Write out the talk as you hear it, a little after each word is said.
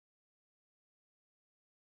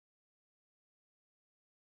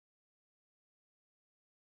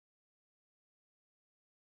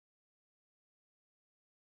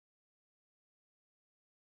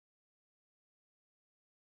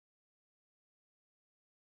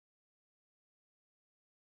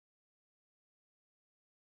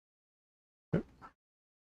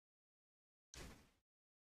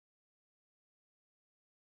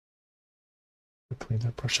clean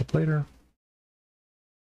that brush up later.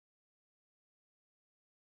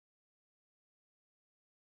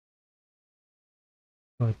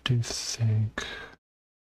 But I do think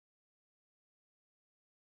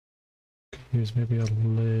I could use maybe a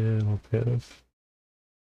little bit of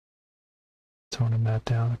toning that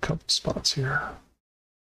down a couple spots here.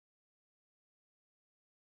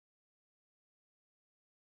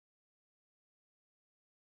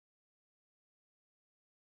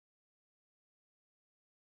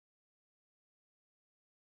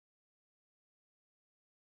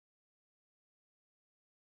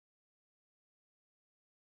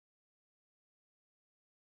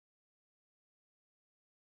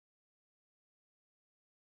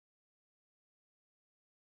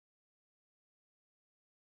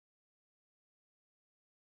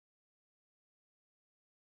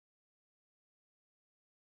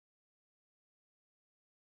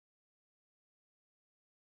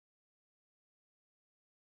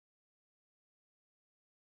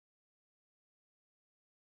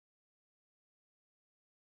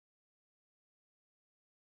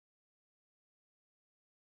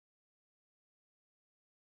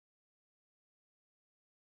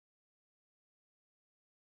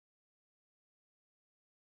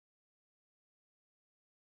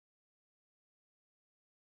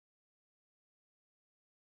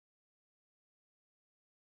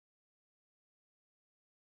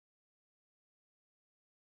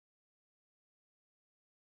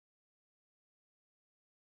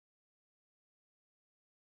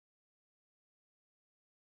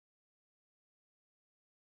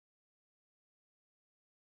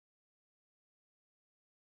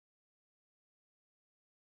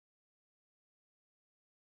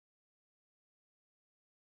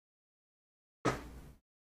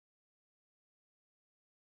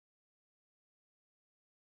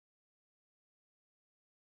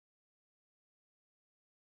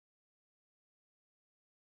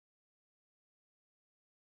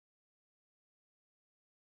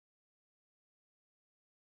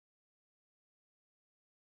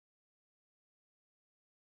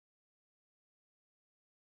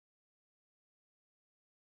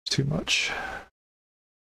 Too much.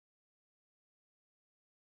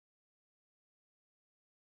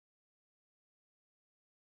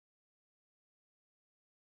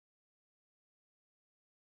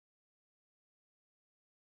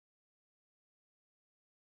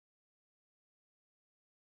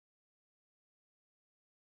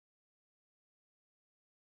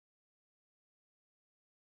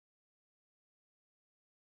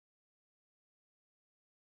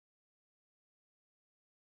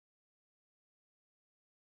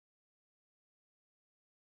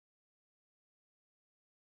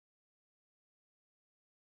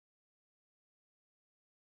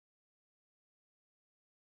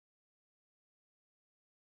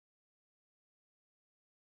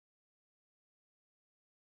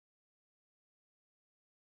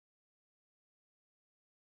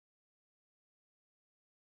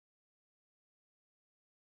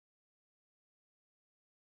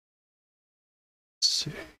 Let's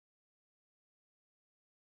see.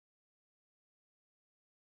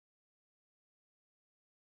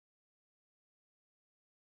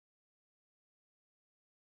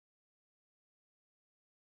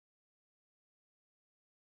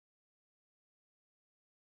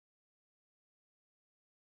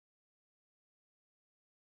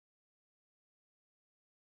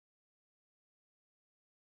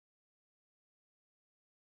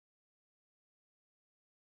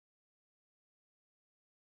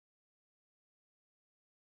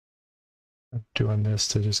 I'm doing this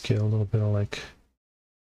to just get a little bit of like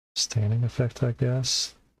staining effect, I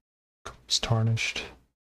guess. It's tarnished.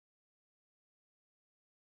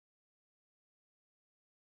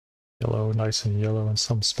 Yellow, nice and yellow in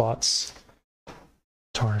some spots,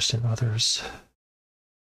 tarnished in others.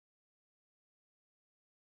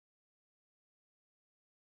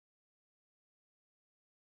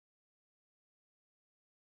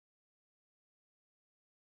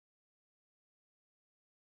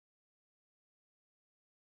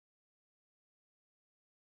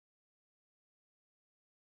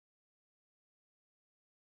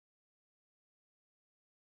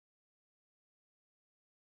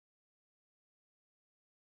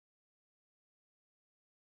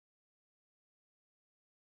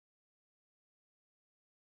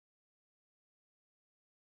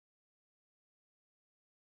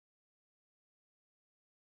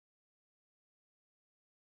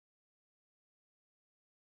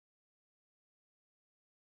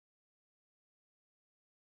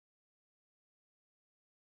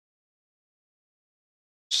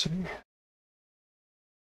 Let's see.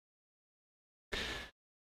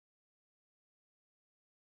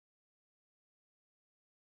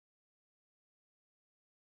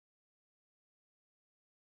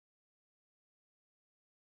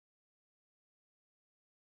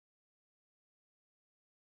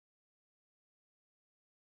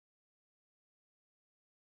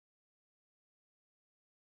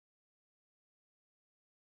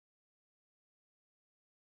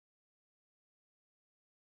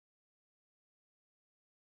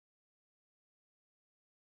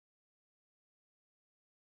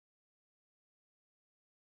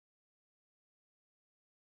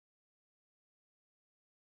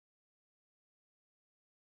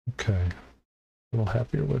 Okay, a little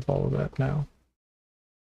happier with all of that now.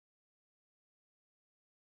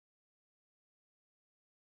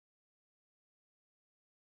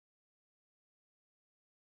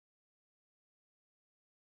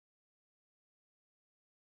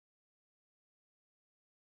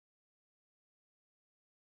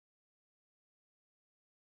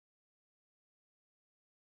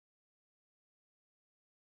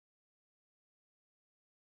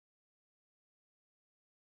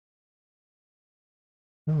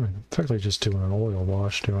 Oh, in fact, like just doing an oil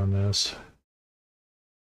wash doing this.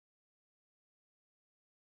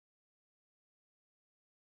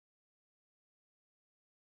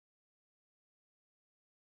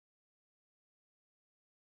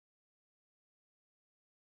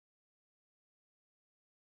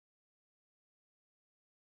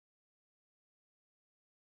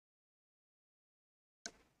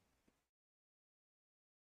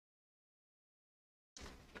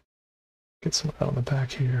 Get some out in the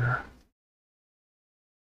back here.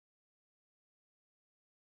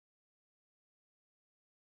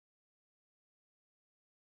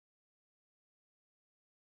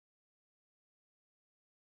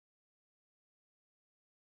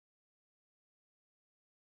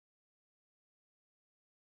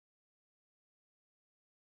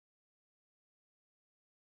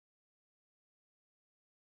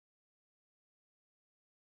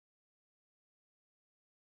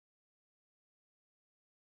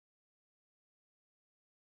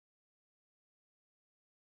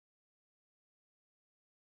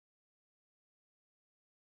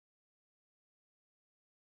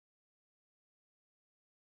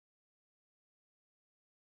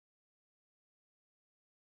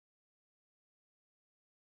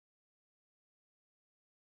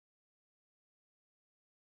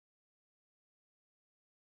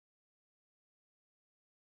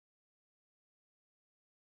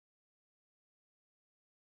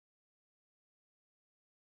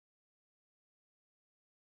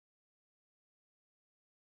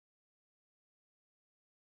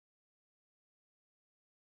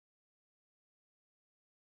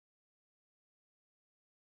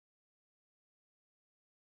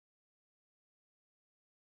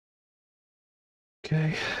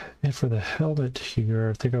 Okay, and for the helmet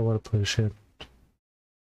here, I think I want to push in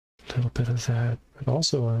a little bit of that, but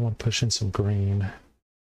also I want to push in some green. Let's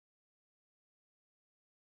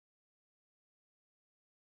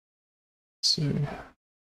see.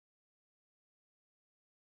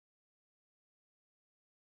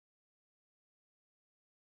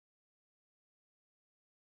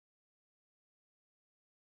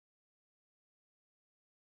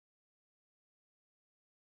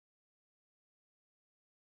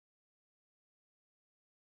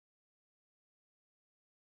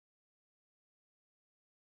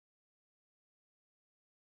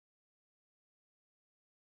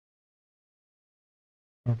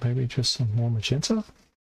 Or maybe just some more magenta?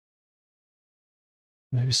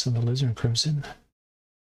 Maybe some alizarin crimson?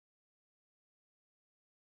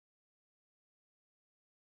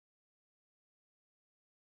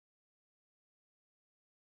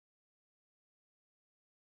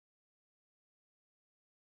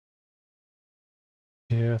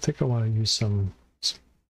 Yeah, I think I want to use some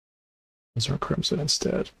alizarin crimson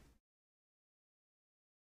instead.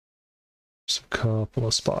 Just a couple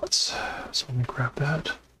of spots. So let me grab that.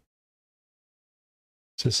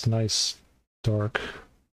 It's just nice, dark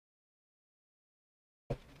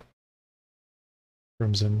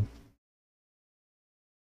crimson.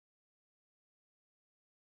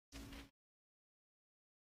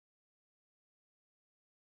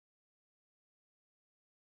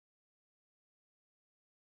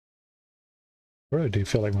 I really do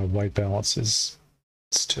feel like my white balance is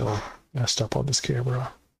still messed up on this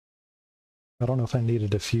camera. I don't know if I need to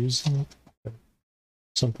diffuse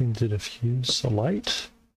something to diffuse a light.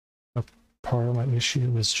 A part of my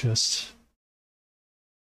issue is just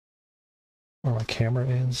where my camera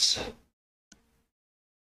is.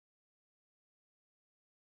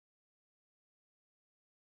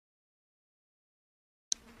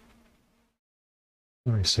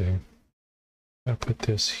 Let me see. I'll put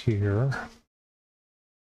this here.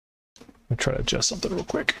 I'll try to adjust something real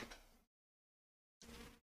quick.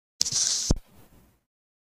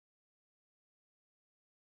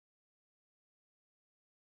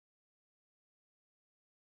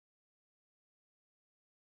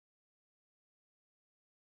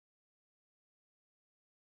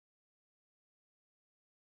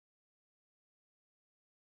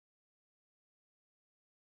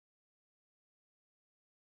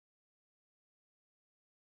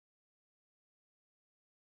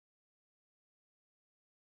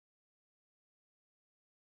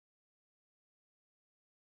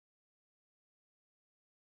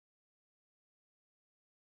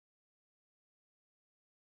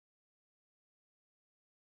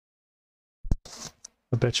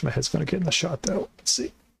 I bet you my head's gonna get in the shot though. Let's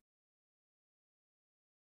see.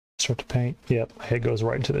 Start to paint. Yep, my head goes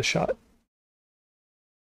right into the shot.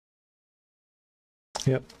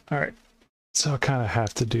 Yep, all right. So I kind of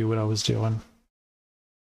have to do what I was doing.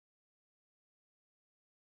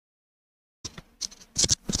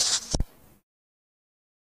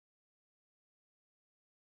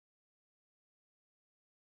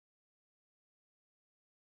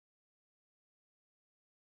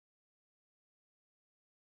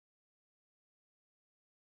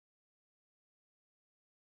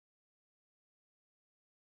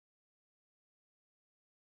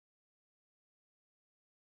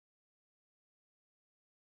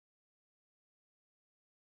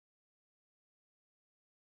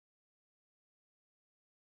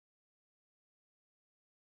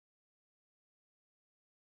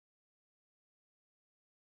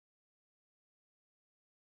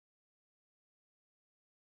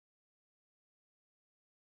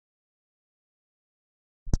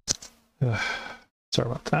 Sorry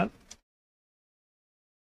about that.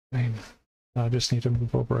 I mean, I just need to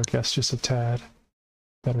move over, I guess, just a tad.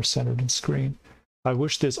 Better centered in screen. I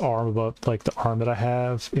wish this arm above, like the arm that I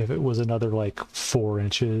have, if it was another like 4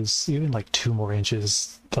 inches, even like 2 more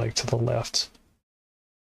inches, like to the left.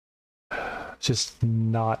 Just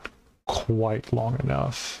not quite long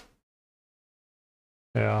enough.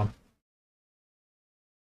 Yeah.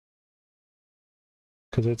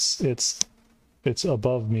 Because it's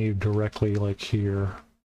above me directly, like here.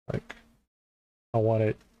 Like I want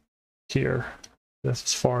it here. That's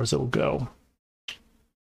as far as it will go.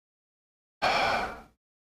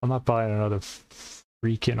 I'm not buying another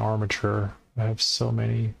freaking armature. I have so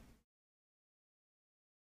many.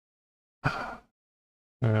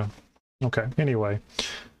 Yeah. Okay. Anyway,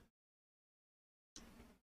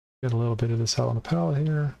 get a little bit of this out on the palette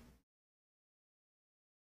here.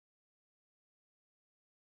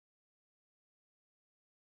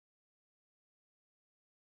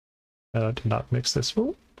 And I did not mix this.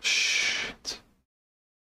 Oh, shit.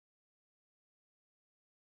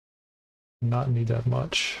 Not need that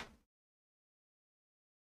much.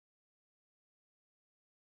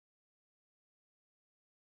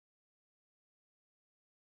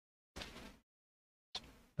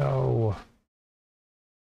 Oh.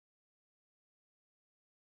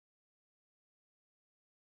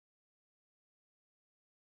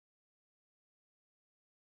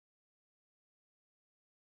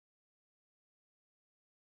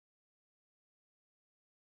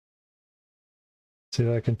 See if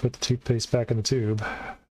I can put the toothpaste back in the tube.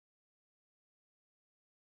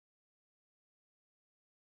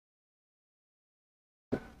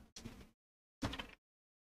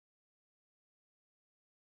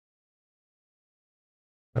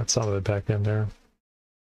 Got some of it back in there.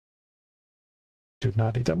 Do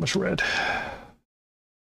not need that much red.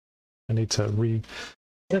 I need to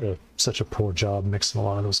I did such a poor job mixing a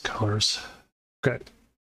lot of those colors. Okay.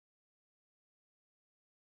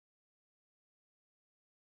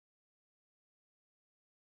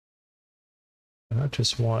 And I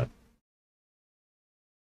just want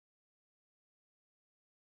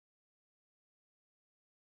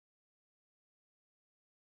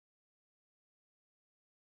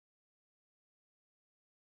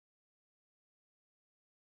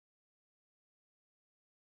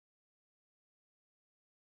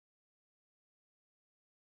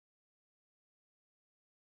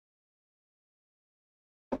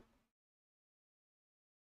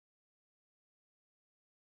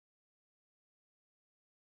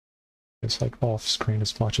it's like off screen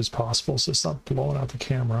as much as possible so it's not blowing out the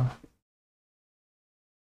camera.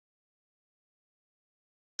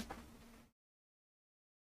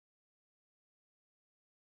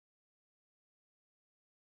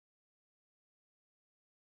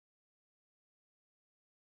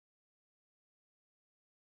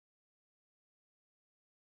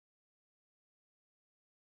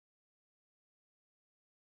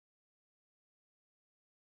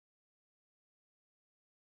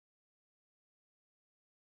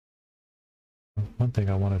 One thing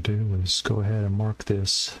I want to do is go ahead and mark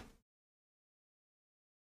this.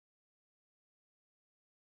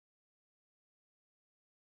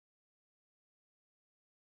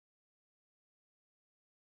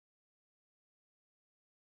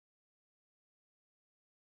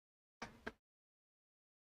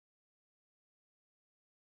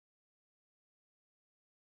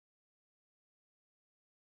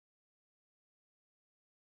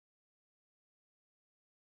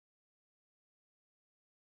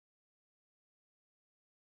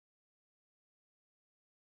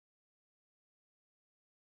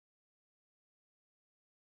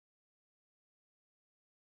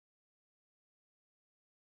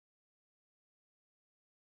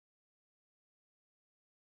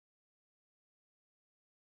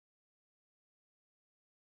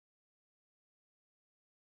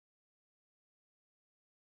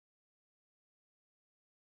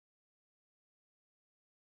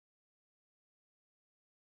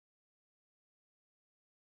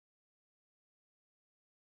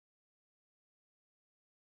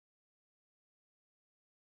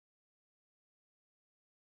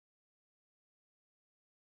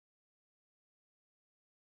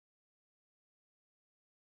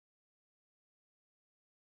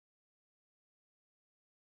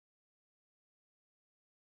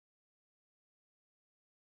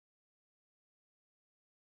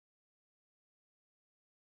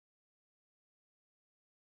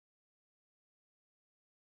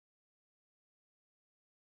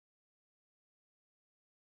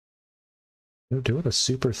 Doing a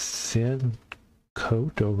super thin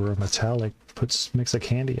coat over a metallic makes a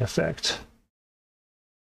candy effect.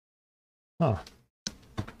 Huh.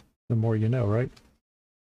 The more you know, right?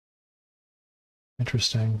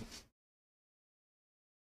 Interesting.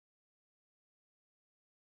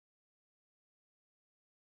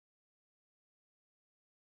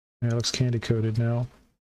 Yeah, it looks candy coated now.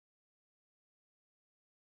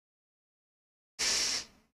 Let's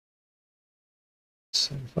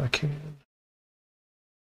see if I can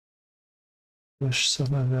push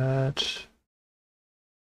some of that.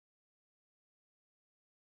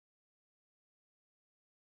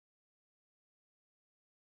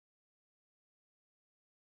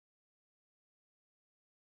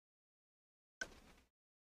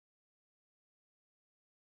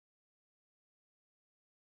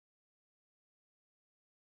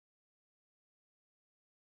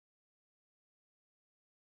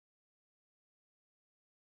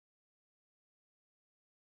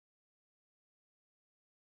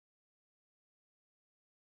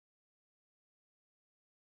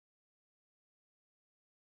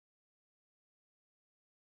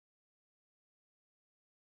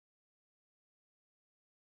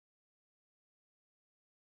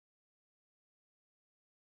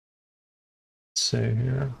 Let's see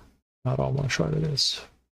here. Not all one shot it is.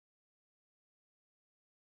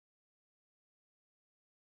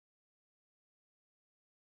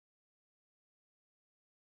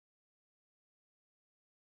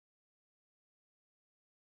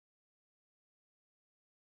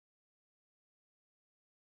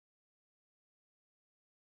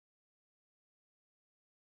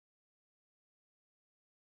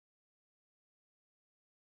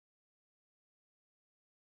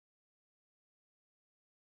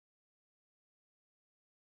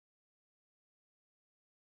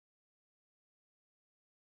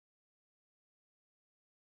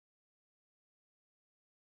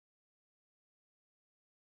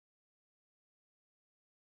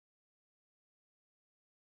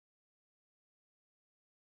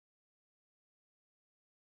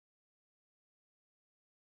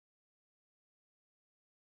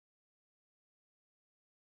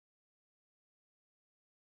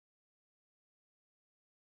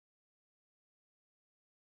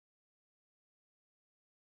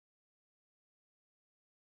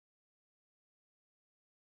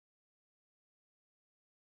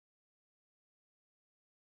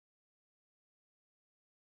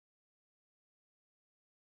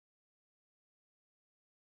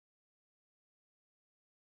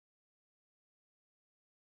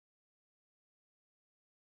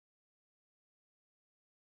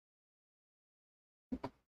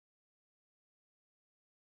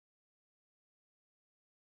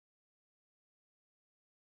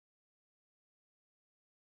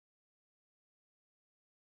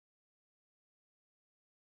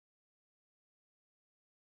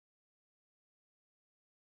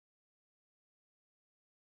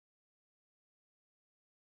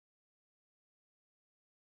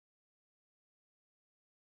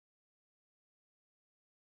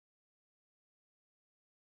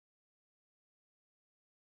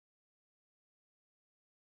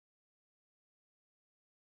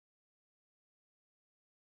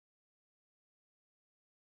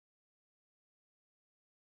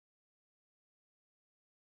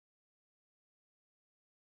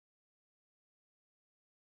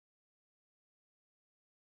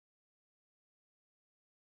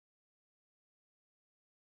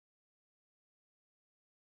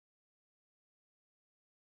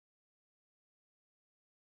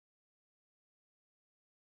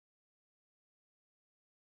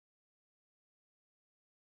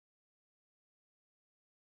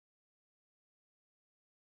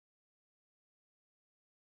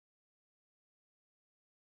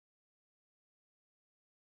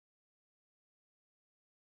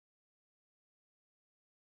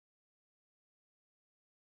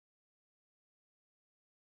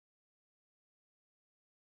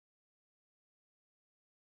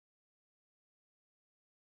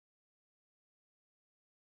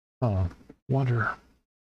 Oh, wonder.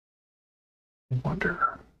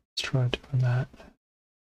 Wonder. Let's try doing that.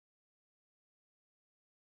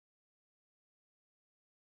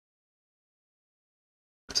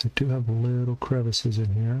 Because I do have little crevices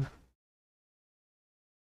in here.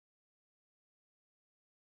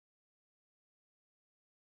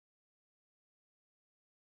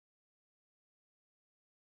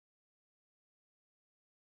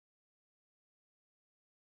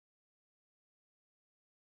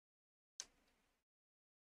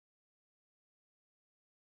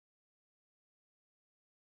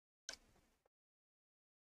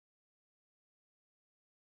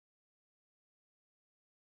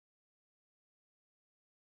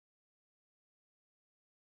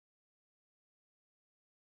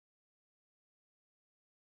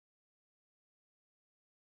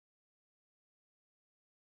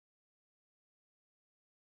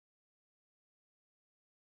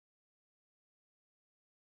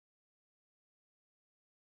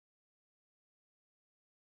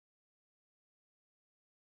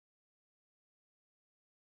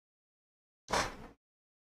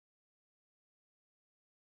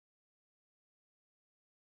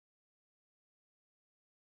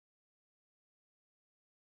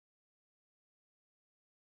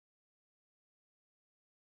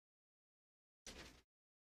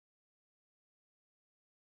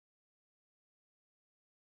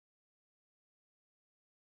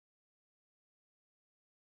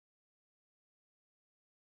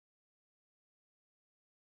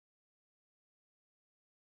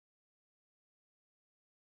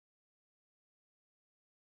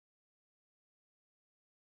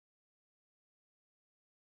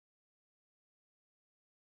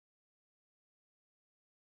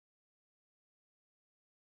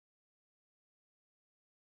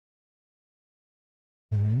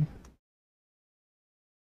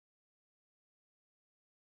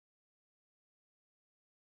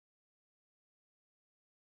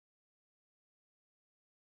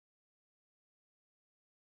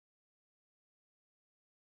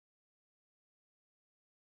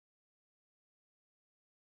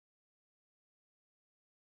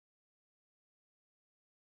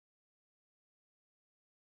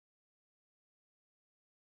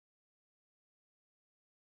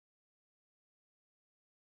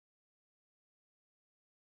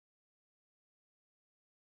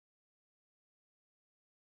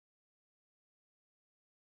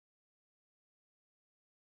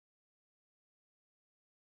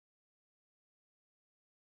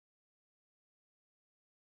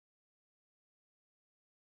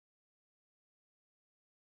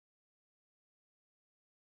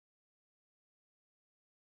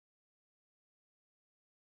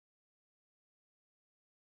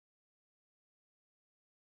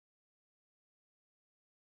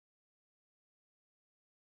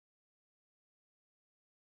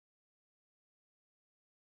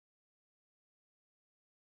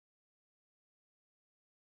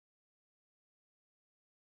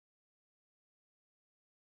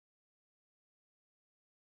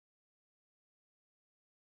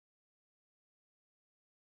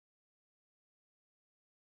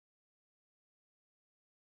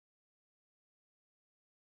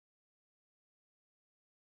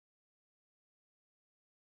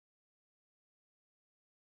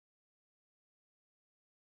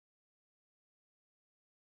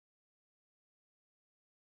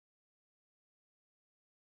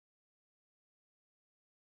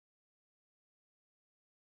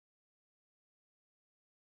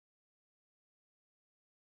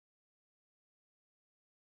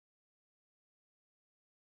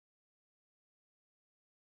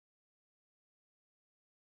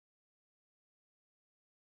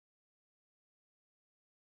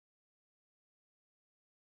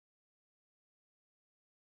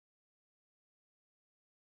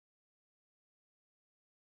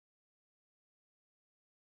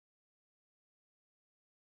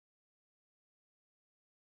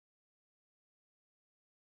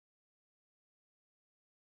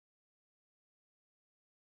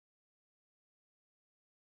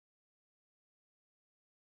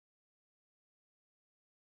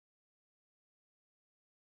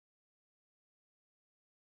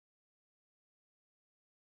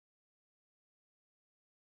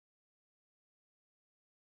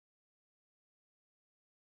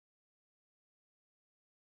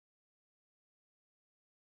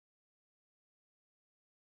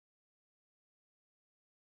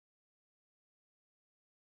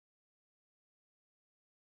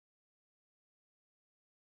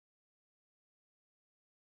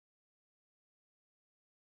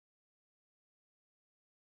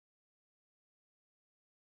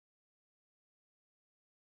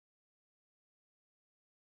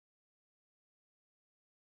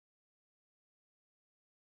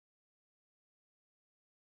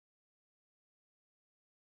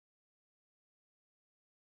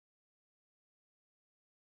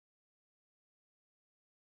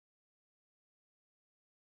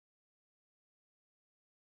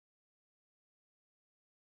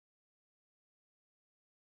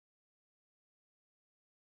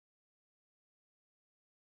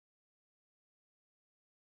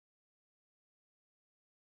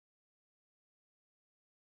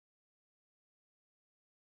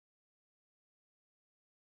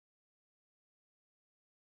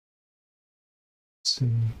 Let's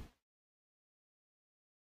see.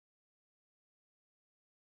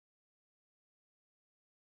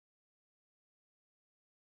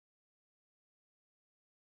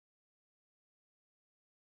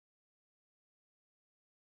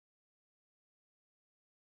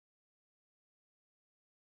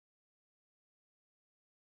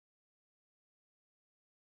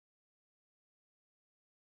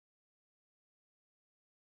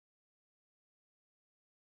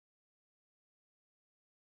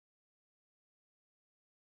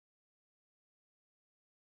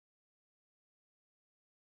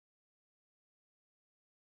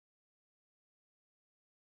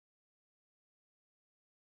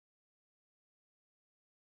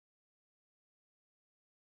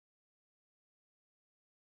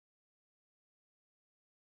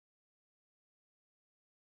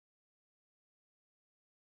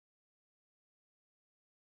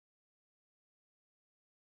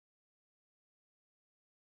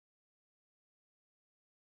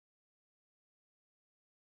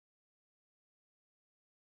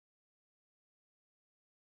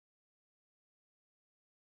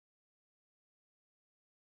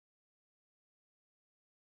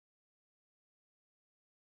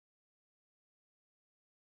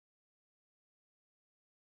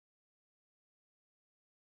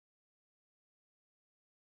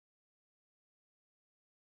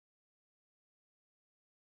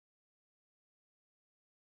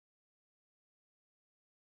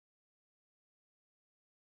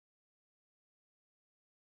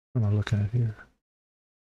 What am I looking at here?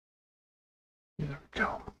 Yeah, there we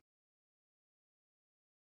go.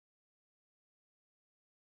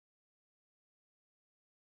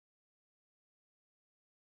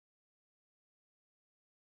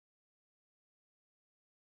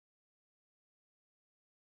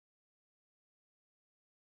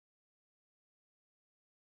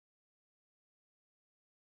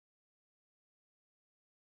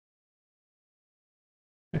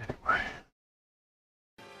 Anyway.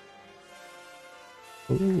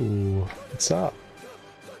 Ooh, what's up?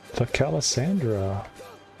 The Calasandra.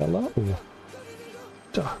 Hello.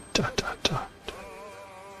 Da, da, da, da.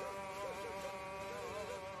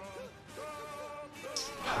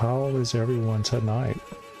 How is everyone tonight?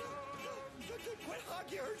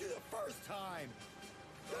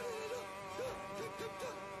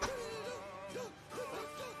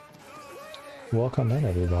 Welcome in,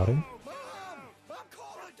 everybody.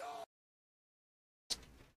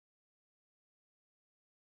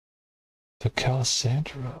 The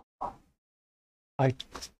Calasandra. I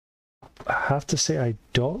have to say I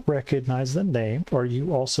don't recognize the name. Are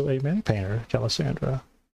you also a mini painter, Calasandra?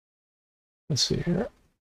 Let's see here.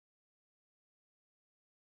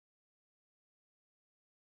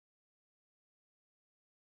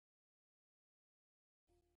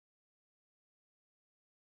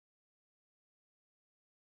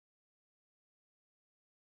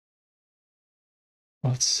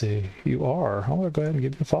 Let's see. You are. I'm gonna go ahead and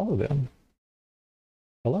give you a follow then.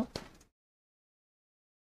 Hello.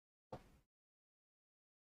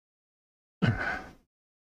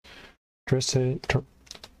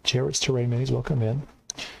 Jarrett's Terrain Minis, welcome in.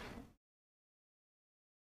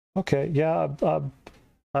 Okay, yeah,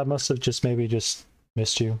 I must have just maybe just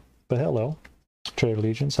missed you, but hello. Trader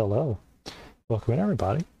Legions, hello. Welcome in,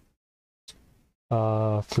 everybody.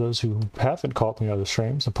 For those who haven't caught me on other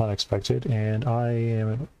streams, I'm Unexpected, and I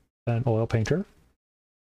am an oil painter.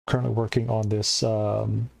 Currently working on this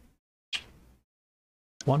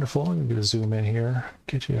wonderful. I'm gonna zoom in here,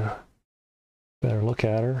 get you a better look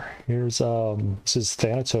at her. Here's this is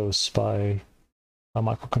Thanatos by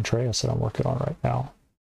Michael Contreras that I'm working on right now.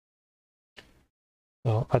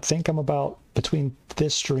 So I think I'm about between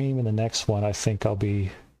this stream and the next one. I think I'll be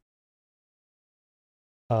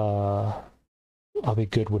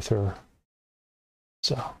good with her.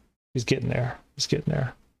 So he's getting there. He's getting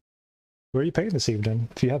there. Where are you painting this evening?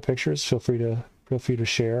 If you have pictures, feel free to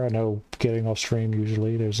share. I know getting off stream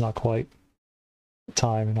usually there's not quite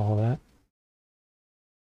time and all that.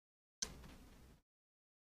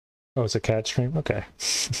 Oh, it's a cat stream? Okay.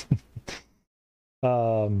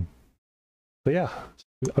 But yeah,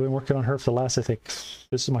 I've been working on her for the last, I think,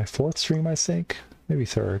 this is my 4th stream, I think, maybe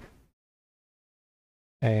 3rd.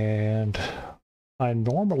 And I'm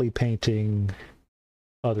normally painting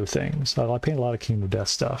other things. I paint a lot of Kingdom of Death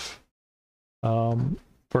stuff.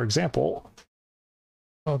 For example,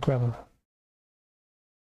 I'll grab a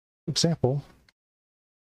example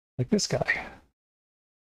like this guy.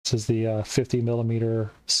 This is the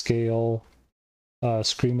 50mm scale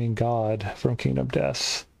Screaming God from Kingdom of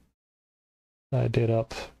Death. I did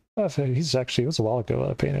up. It was a while ago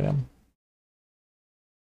that I painted him.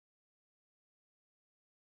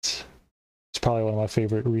 probably one of my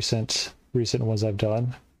favorite recent ones I've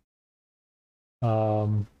done.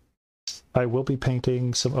 I will be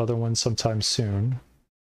painting some other ones sometime soon.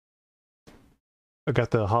 I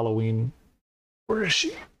got the Halloween. Where is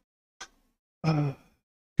she? Could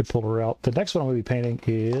pull her out. The next one I'm going to be painting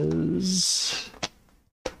is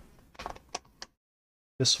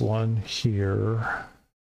this one here.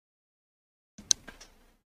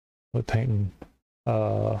 What painting?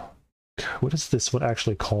 What is this one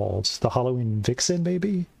actually called? The Halloween Vixen,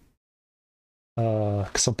 maybe?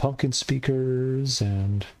 Some pumpkin speakers,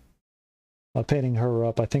 and I'm painting her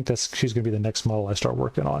up. I think she's going to be the next model I start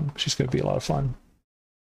working on. She's going to be a lot of fun.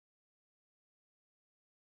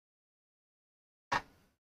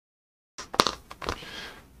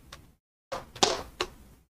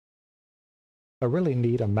 I really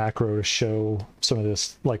need a macro to show some of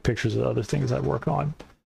this, like pictures of other things I work on.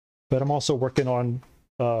 But I'm also working on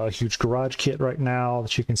a huge garage kit right now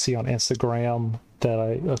that you can see on Instagram that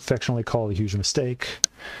I affectionately call the huge mistake.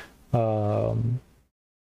 You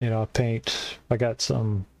know, I got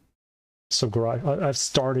some garage, I've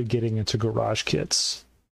started getting into garage kits.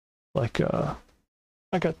 Like, I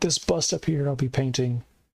got this bust up here I'll be painting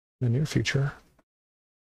in the near future.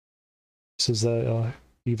 This is the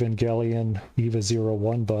Evangelion Eva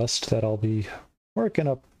 01 bust that I'll be working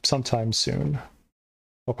up sometime soon.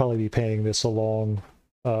 I'll probably be painting this along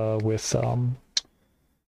with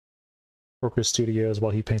Worker Studios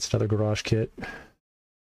while he paints another garage kit.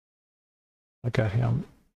 I got him.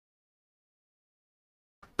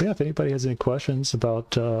 But yeah, if anybody has any questions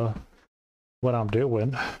about what I'm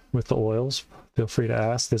doing with the oils, feel free to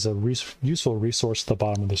ask. There's a useful resource at the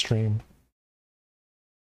bottom of the stream.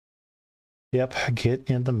 Yep, get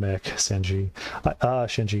in the mech, Shinji.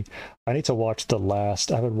 Shinji, I need to watch I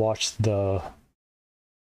haven't watched the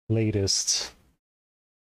latest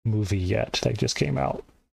movie yet that just came out.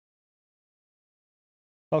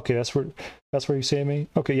 Okay, that's where you see me.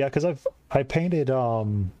 Okay, yeah, because I painted I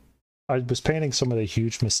was painting some of the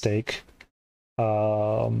huge mistake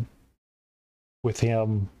with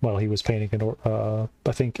him while he was painting I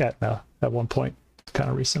think Etna at one point, kind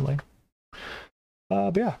of recently.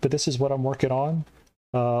 But yeah, but this is what I'm working on.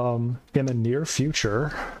 In the near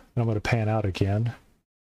future, I'm going to pan out again.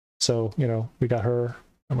 So, you know, we got her.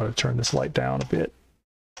 I'm going to turn this light down a bit.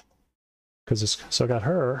 So I got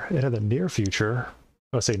her in the near future.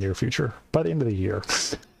 I'll say near future. By the end of the year,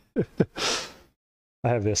 I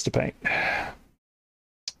have this to paint.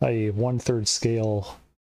 A 1/3 scale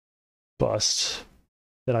bust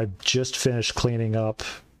that I just finished cleaning up.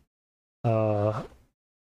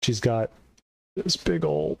 She's got this big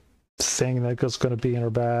old thing that goes going to be in her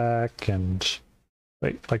back, and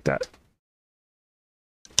like that.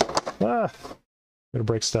 I'm gonna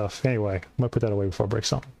break stuff. Anyway, I'm gonna put that away before I break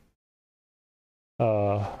something.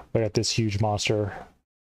 I got this huge monster.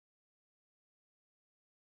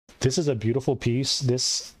 This is a beautiful piece.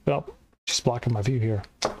 This, oh, she's blocking my view here.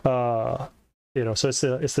 You know, so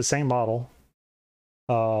it's the same model.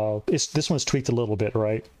 This one's tweaked a little bit,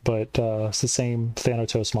 right? But it's the same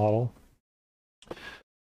Thanatos model.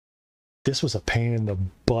 This was a pain in the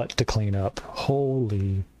butt to clean up.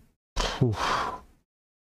 Holy,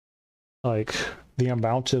 like the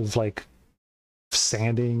amount of like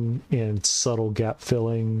sanding and subtle gap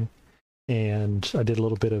filling, and I did a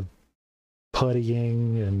little bit of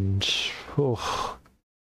puttying, and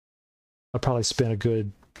I probably spent a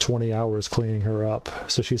good 20 hours cleaning her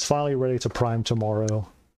up. So she's finally ready to prime tomorrow,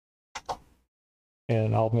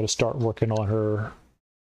 and I'm going to start working on her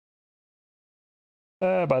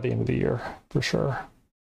by the end of the year for sure.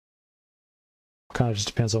 Kind of just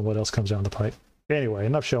depends on what else comes down the pipe. Anyway,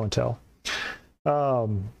 enough show and tell.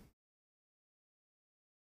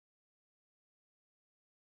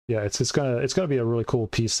 Yeah, it's gonna be a really cool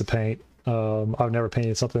piece to paint. I've never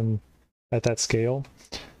painted something at that scale.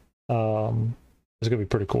 It's gonna be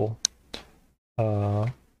pretty cool.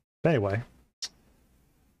 Anyway,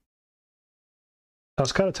 I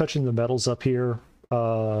was kind of touching the metals up here,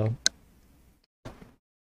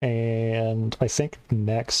 and I think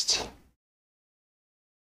next.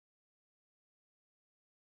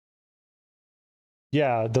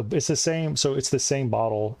 Yeah, it's the same. So it's the same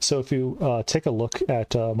bottle. So if you take a look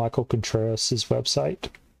at Michael Contreras' website,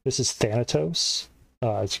 this is Thanatos.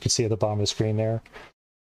 As you can see at the bottom of the screen there.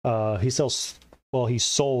 He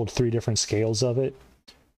sold 3 different scales of it.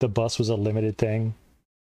 The bus was a limited thing.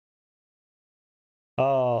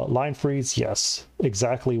 Line freeze, yes.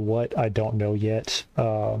 Exactly what, I don't know yet.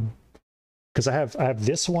 Because I have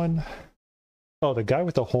this one. Oh, the guy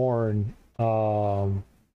with the horn.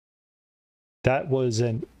 That was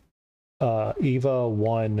an Eva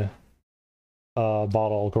 1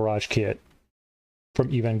 bottle garage kit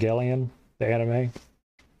from Evangelion, the anime.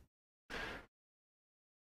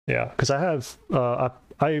 Yeah, because I have I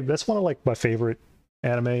that's one of like my favorite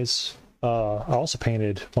animes. I also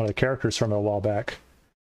painted one of the characters from it a while back.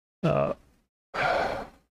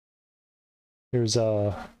 Here's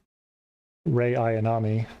Rei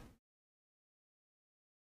Ayanami.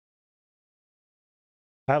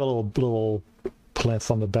 I have a little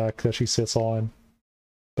plinth on the back that she sits on,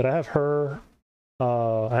 but I have her.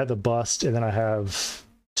 I have the bust, and then I have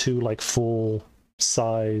two like full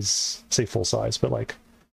size, say full size, but like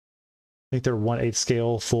I think they're 1/8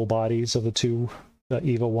 scale full bodies of the two,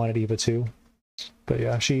 Eva 1 and Eva 2. But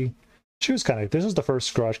yeah, she was kind of, this was the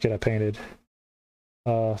first garage kit I painted.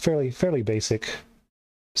 Fairly basic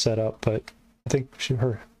setup, but I think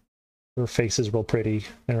her face is real pretty,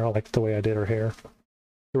 and I like the way I did her hair.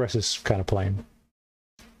 The rest is kind of plain.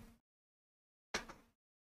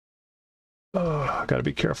 Oh, I gotta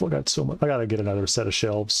be careful. I got so much. I gotta get another set of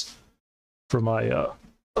shelves for my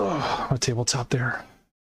my tabletop there.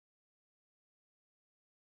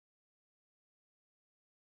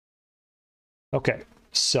 Okay,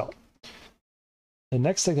 so the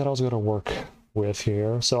next thing that I was going to work with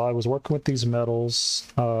here, so I was working with these metals.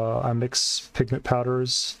 I mix pigment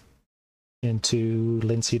powders into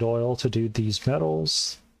linseed oil to do these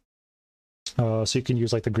metals. So you can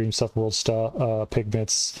use like the Green Stuff World stuff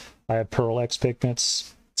pigments. I have Pearl X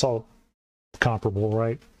pigments. It's all comparable,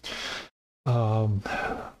 right?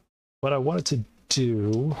 What I wanted to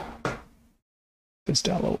do, this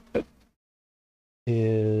down a little bit,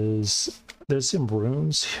 is there's some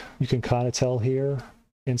runes you can kind of tell here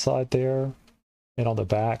inside there and on the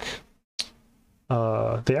back.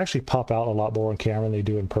 They actually pop out a lot more on camera than they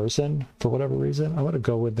do in person for whatever reason. I'm going to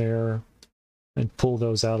go in there and pull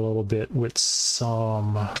those out a little bit with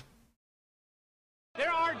some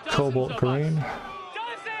cobalt green.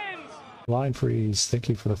 Line Freeze, thank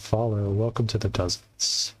you for the follow. Welcome to the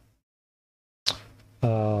dozens.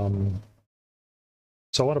 So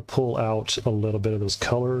I want to pull out a little bit of those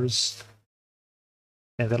colors.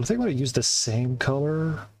 And then I think I'm going to use the same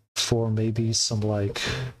color for maybe some like,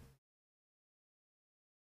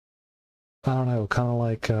 I don't know, kind of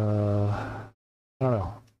like, I don't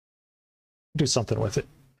know. Do something with it.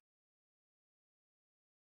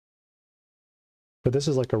 But this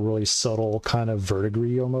is like a really subtle kind of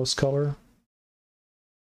verdigris almost color.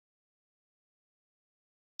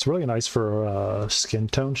 It's really nice for skin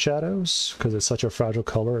tone shadows because it's such a fragile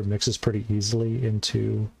color. It mixes pretty easily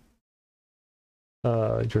into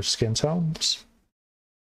your skin tones.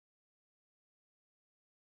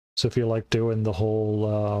 So if you like doing the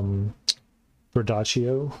whole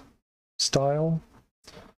Verdaccio style,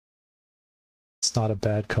 it's not a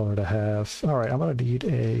bad color to have. All right, I'm gonna need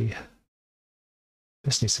a,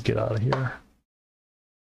 this needs to get out of here.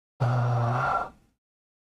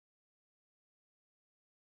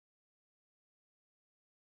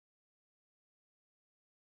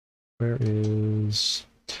 Where is,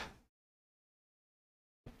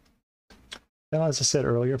 and as I said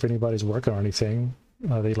earlier, if anybody's working on anything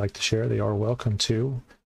they'd like to share, they are welcome to.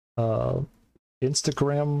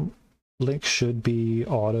 Instagram link should be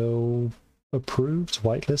auto approved,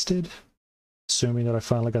 whitelisted, assuming that I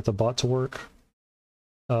finally got the bot to work.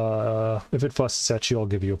 If it fusses at you, I'll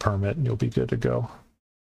give you a permit and you'll be good to go.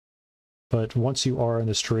 But once you are in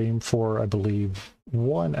the stream for, I believe,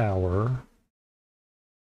 1 hour,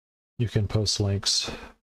 you can post links.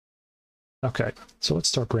 Okay, so let's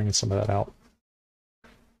start bringing some of that out.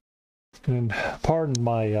 And pardon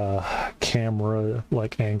my camera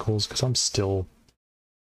like angles because I'm still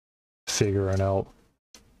figuring out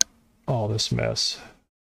all this mess.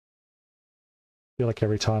 I feel like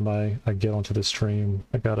every time I get onto the stream,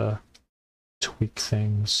 I gotta tweak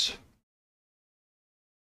things.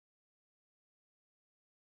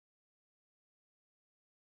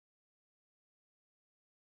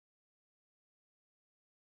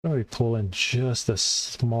 I'm gonna pull in just the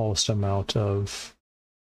smallest amount of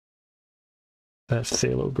that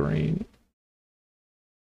phthalo green.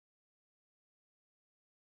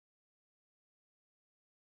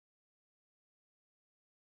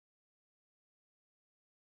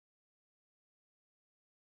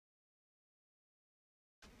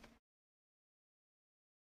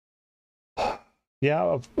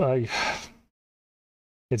 Yeah,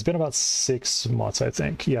 it's been about 6 months, I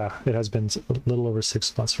think. Yeah, it has been a little over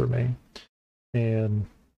 6 months for me. And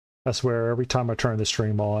I swear, every time I turn the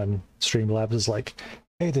stream on, Streamlabs is like,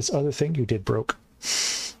 hey, this other thing you did broke.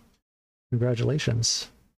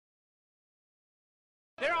 Congratulations.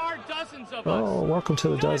 There are dozens of us. Oh, welcome to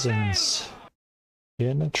the dozens.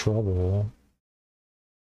 In trouble.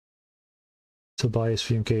 Tobias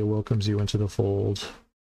Funke welcomes you into the fold.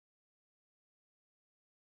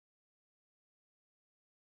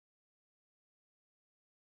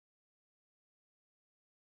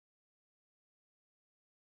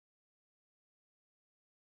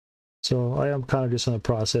 So I am kind of just in the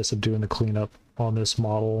process of doing the cleanup on this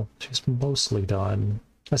model. She's mostly done.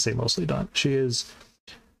 I say mostly done. She is,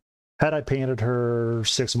 had I painted her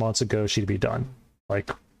 6 months ago, she'd be done. Like,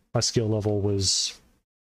 my skill level was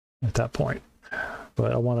at that point.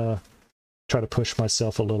 But I want to try to push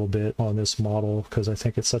myself a little bit on this model because I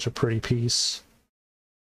think it's such a pretty piece.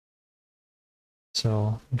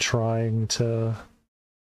 So I'm trying to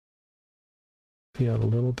be a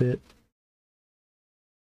little bit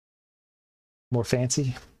more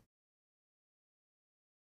fancy.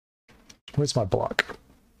 Where's my block?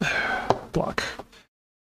 Block.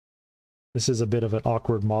 This is a bit of an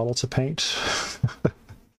awkward model to paint.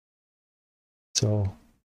 So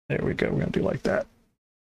there we go. We're going to do like that.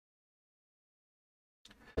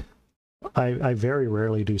 I very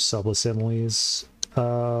rarely do sub-assemblies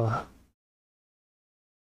because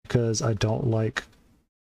I don't like,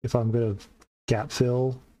 if I'm going to gap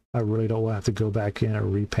fill, I really don't want to have to go back in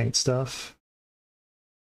and repaint stuff.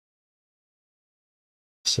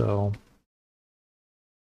 So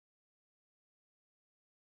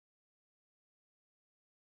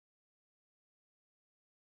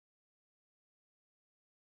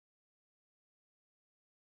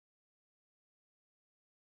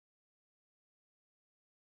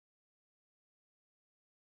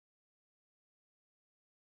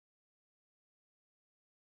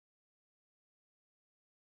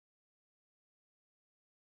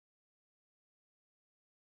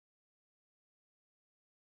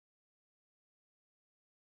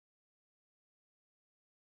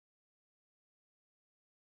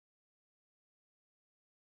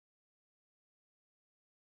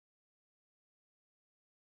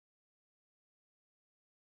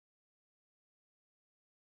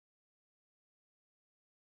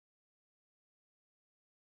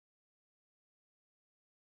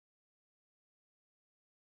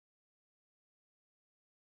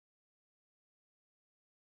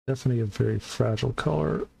definitely a very fragile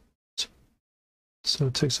color. So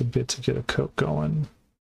it takes a bit to get a coat going.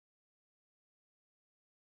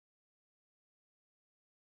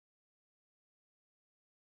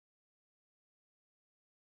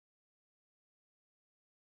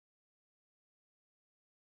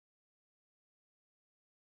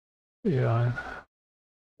 Yeah, I've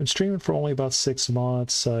been streaming for only about 6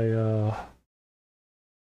 months. I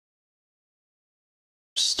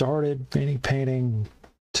started painting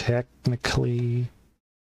technically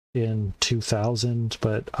in 2000,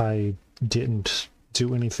 but I didn't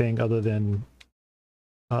do anything other than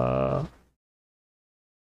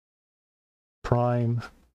prime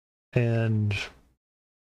and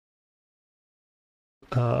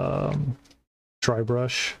dry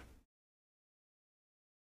brush.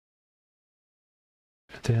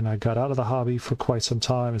 Then I got out of the hobby for quite some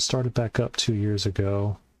time and started back up 2 years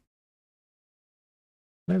ago.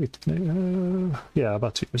 Maybe, yeah,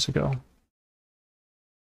 about 2 years ago.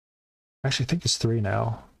 Actually, I think it's 3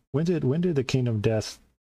 now. When did the Kingdom Death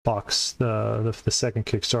box, the second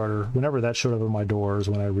Kickstarter, whenever that showed up in my doors,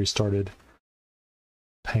 when I restarted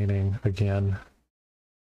painting again.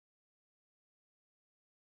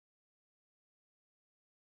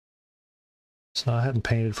 So I hadn't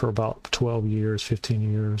painted for about 12 years,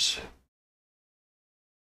 15 years.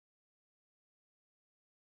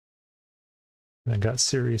 And I got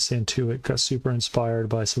serious into it, got super inspired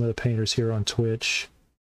by some of the painters here on Twitch.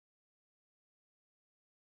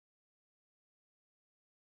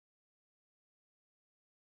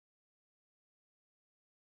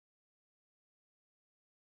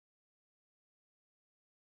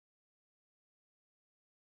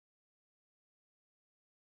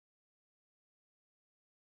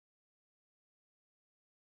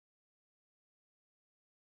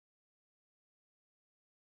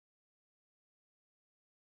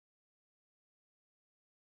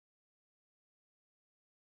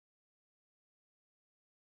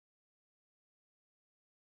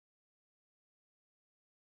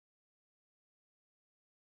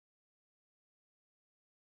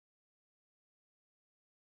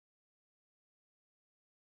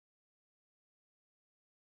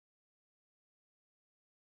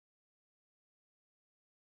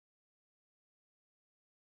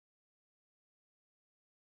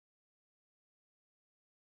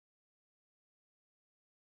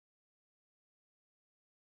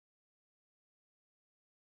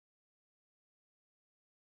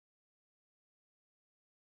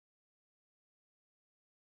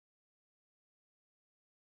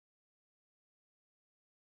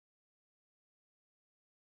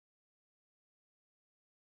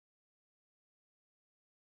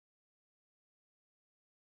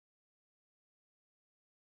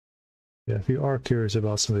 Yeah, if you are curious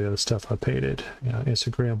about some of the other stuff I painted, you know,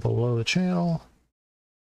 Instagram below the channel.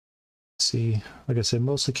 See, like I said,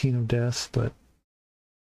 mostly Kingdom Death, but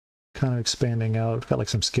kind of expanding out. I've got like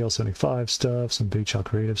some Scale 75 stuff, some Big Child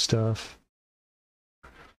Creative stuff.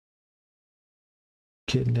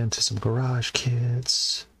 Getting into some garage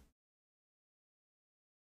kits.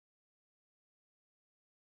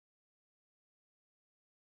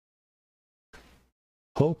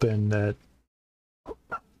 Hoping that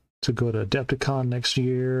to go to Adepticon next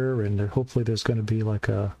year, and hopefully there's going to be like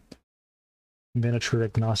a miniature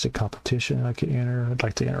agnostic competition I could enter. I'd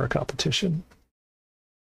like to enter a competition.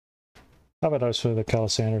 How about us for the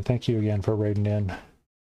Calisander? Thank you again for raiding in.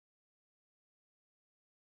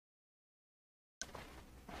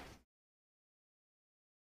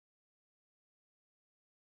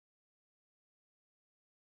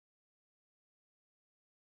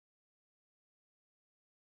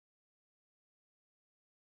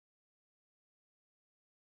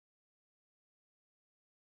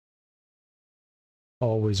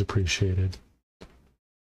 Always appreciated.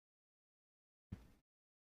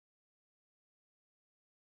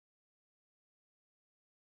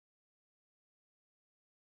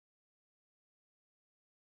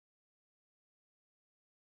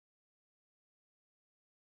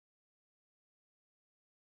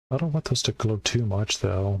 I don't want those to glow too much,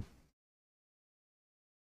 though.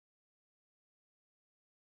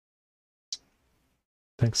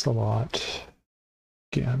 Thanks a lot.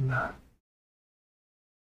 Again.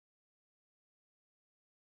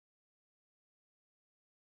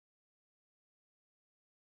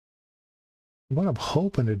 What I'm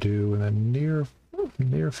hoping to do in the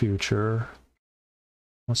near future,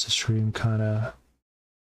 once the stream kind of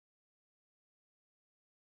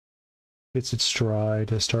hits its stride,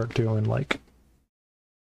 to start doing like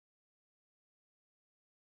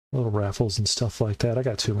little raffles and stuff like that. I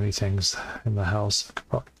got too many things in the house. I could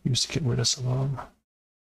probably use to get rid of some of them.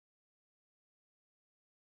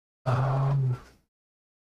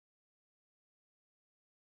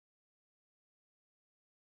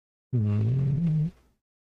 Hmm.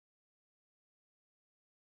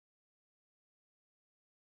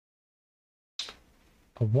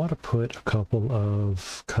 I want to put a couple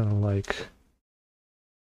of kind of like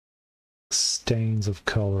stains of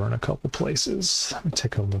color in a couple places. Let me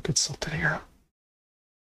take a look at something here.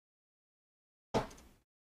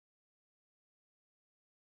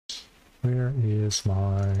 Where is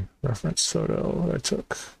my reference photo that I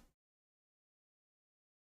took?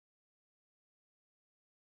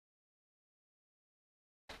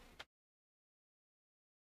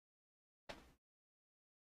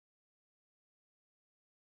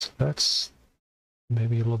 So that's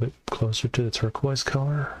maybe a little bit closer to the turquoise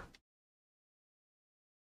color.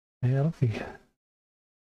 Yeah, let me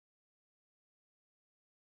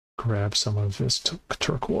grab some of this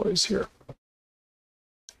turquoise here.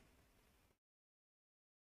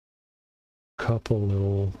 Couple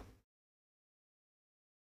little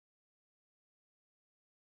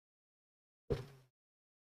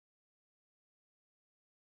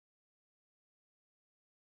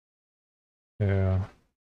yeah.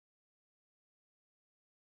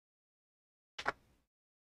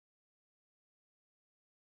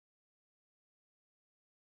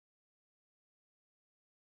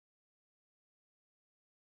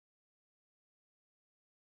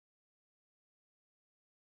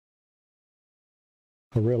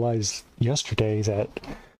 I realized yesterday that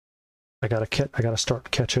I gotta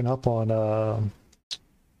start catching up on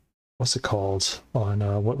what's it called, on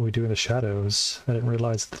What We Do in the Shadows. I didn't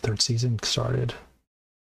realize the third season started.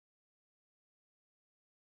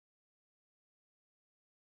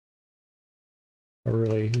 I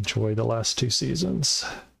really enjoyed the last two seasons.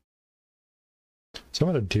 So what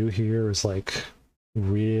I'm gonna do here is like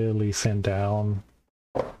really thin down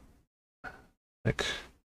like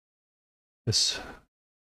this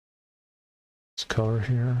color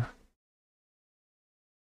here.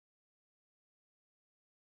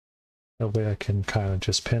 That way I can kind of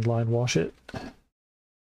just pen line wash it.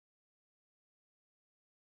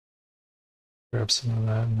 Grab some of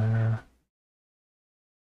that in there.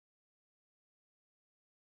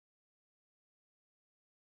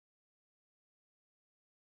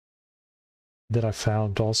 Then I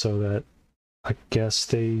found also that I guess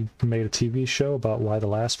they made a TV show about Why the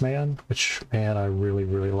Last Man, which, man, I really,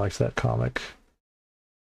 really liked that comic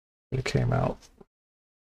when it came out.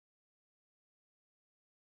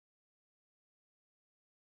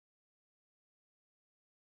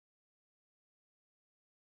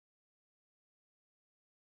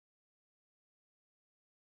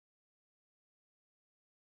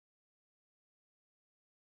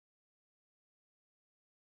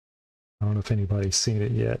 I don't know if anybody's seen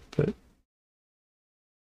it yet, but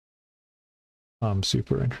I'm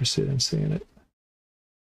super interested in seeing it.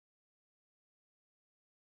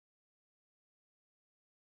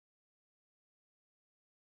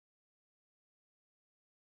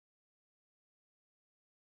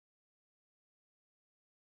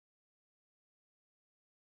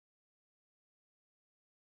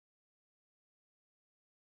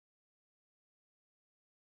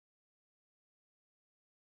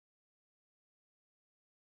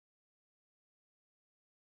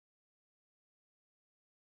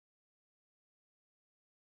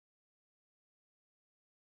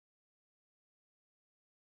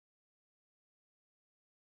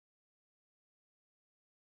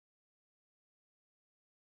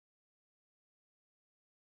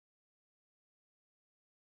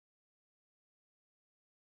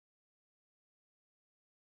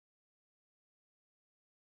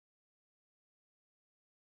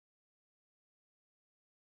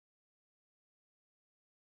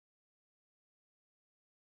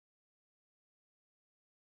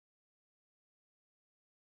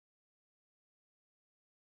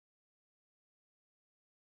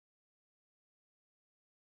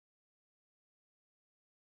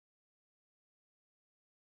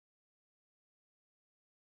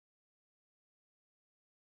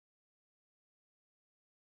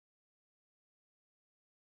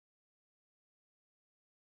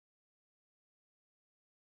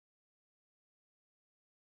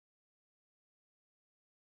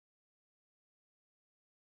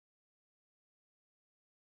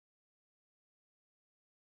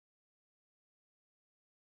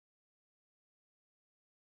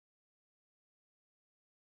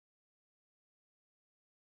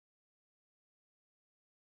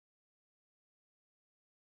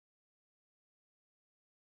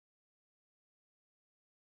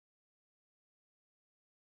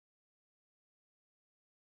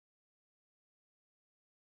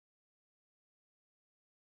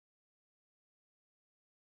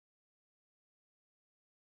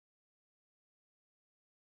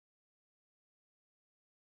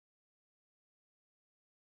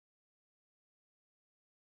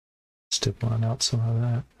 Stippling out some of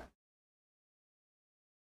that.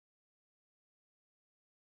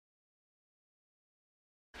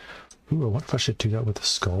 Ooh, I wonder if I should do that with the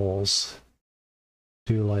skulls.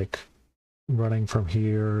 Do like running from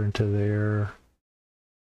here into there,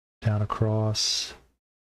 down across.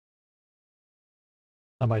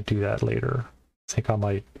 I might do that later. I think I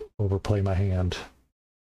might overplay my hand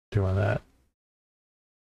doing that.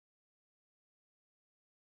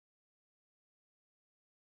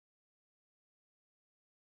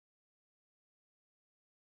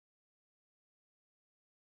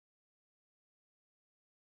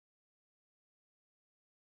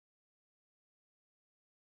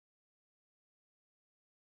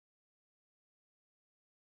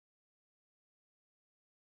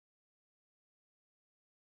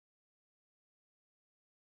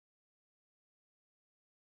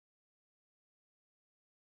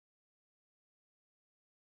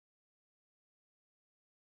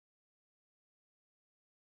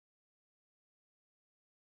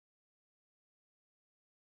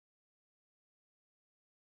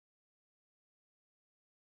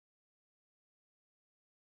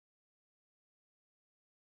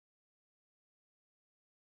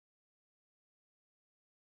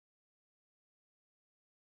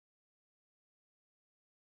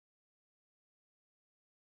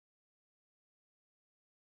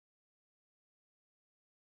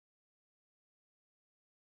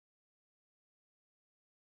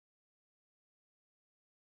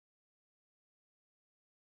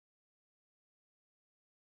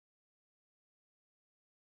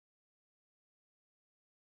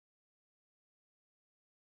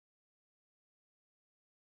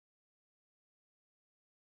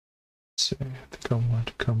 See, I think I want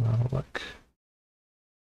to come out like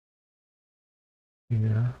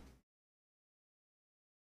here.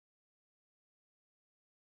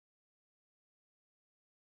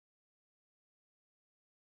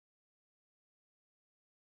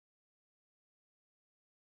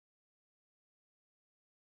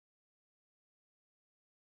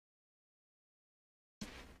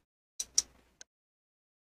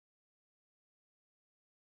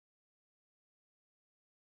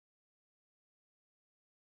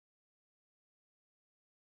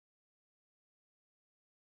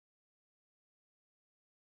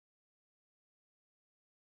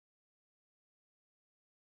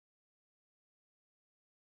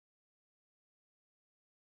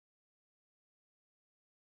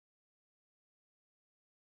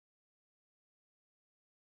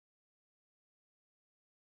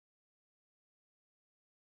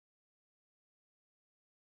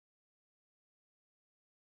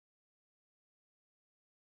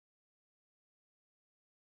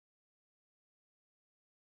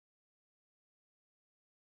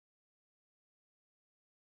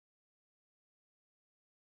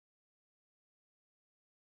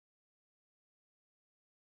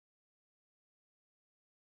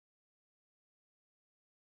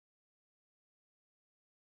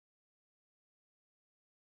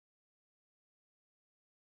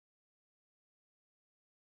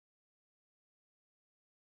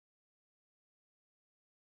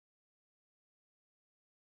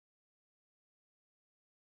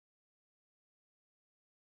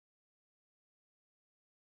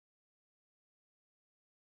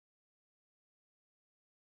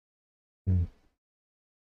 Hmm.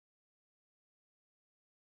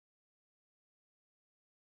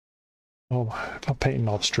 Oh, if I'm painting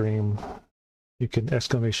off stream, you can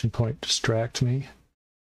exclamation point distract me.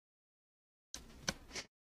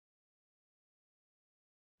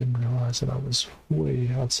 Didn't realize that I was way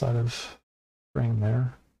outside of frame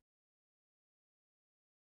there.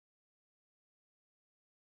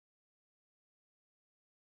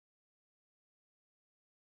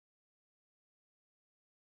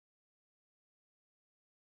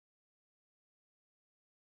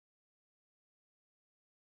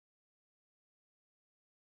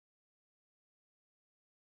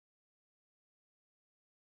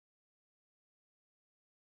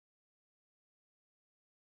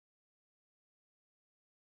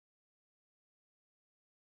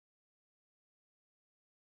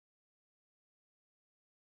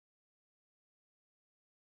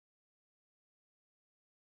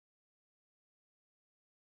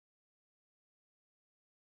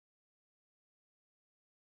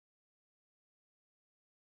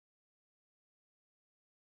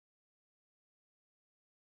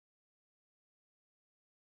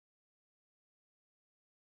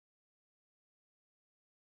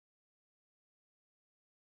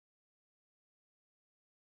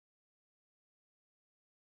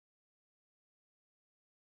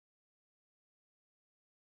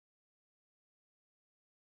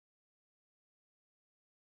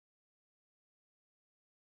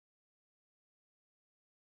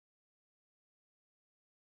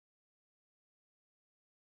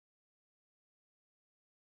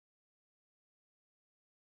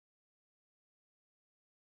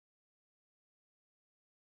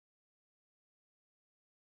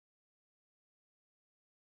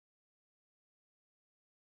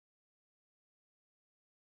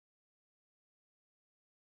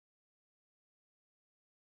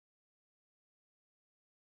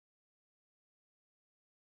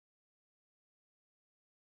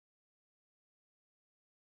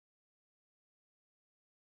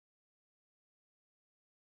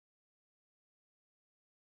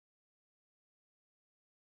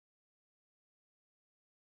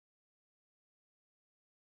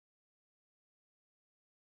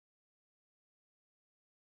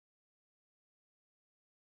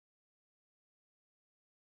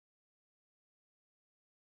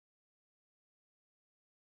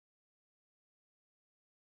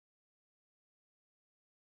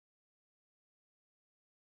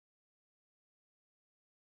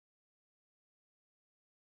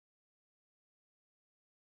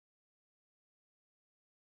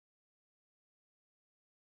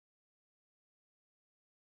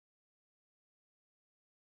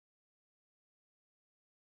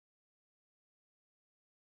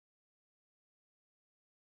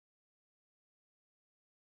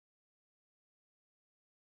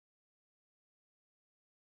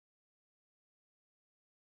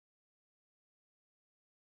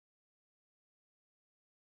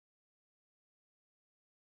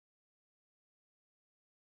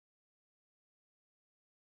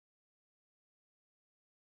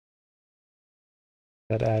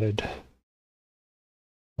 That added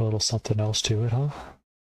a little something else to it, huh?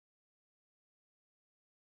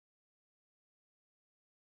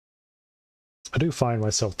 I do find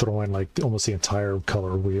myself throwing like almost the entire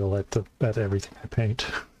color wheel at everything I paint.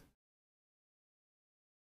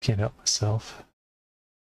 Can't help myself.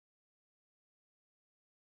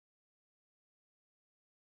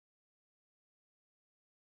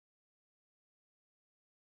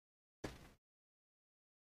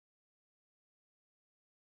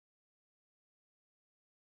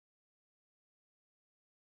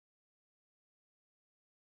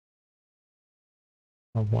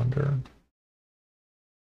 I wonder.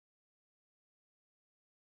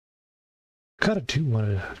 I kind of do want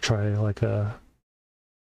to try like a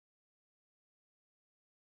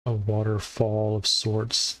waterfall of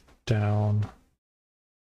sorts down.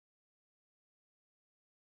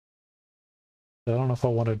 I don't know if I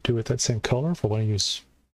want to do it that same color, if I want to use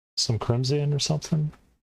some crimson or something.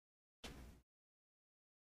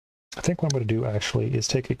 I think what I'm going to do actually is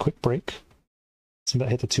take a quick break. It's about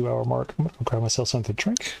to hit the 2-hour mark. I'm going to grab myself something to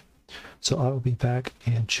drink. So I will be back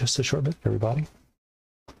in just a short bit, everybody.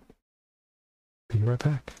 Be right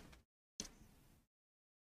back.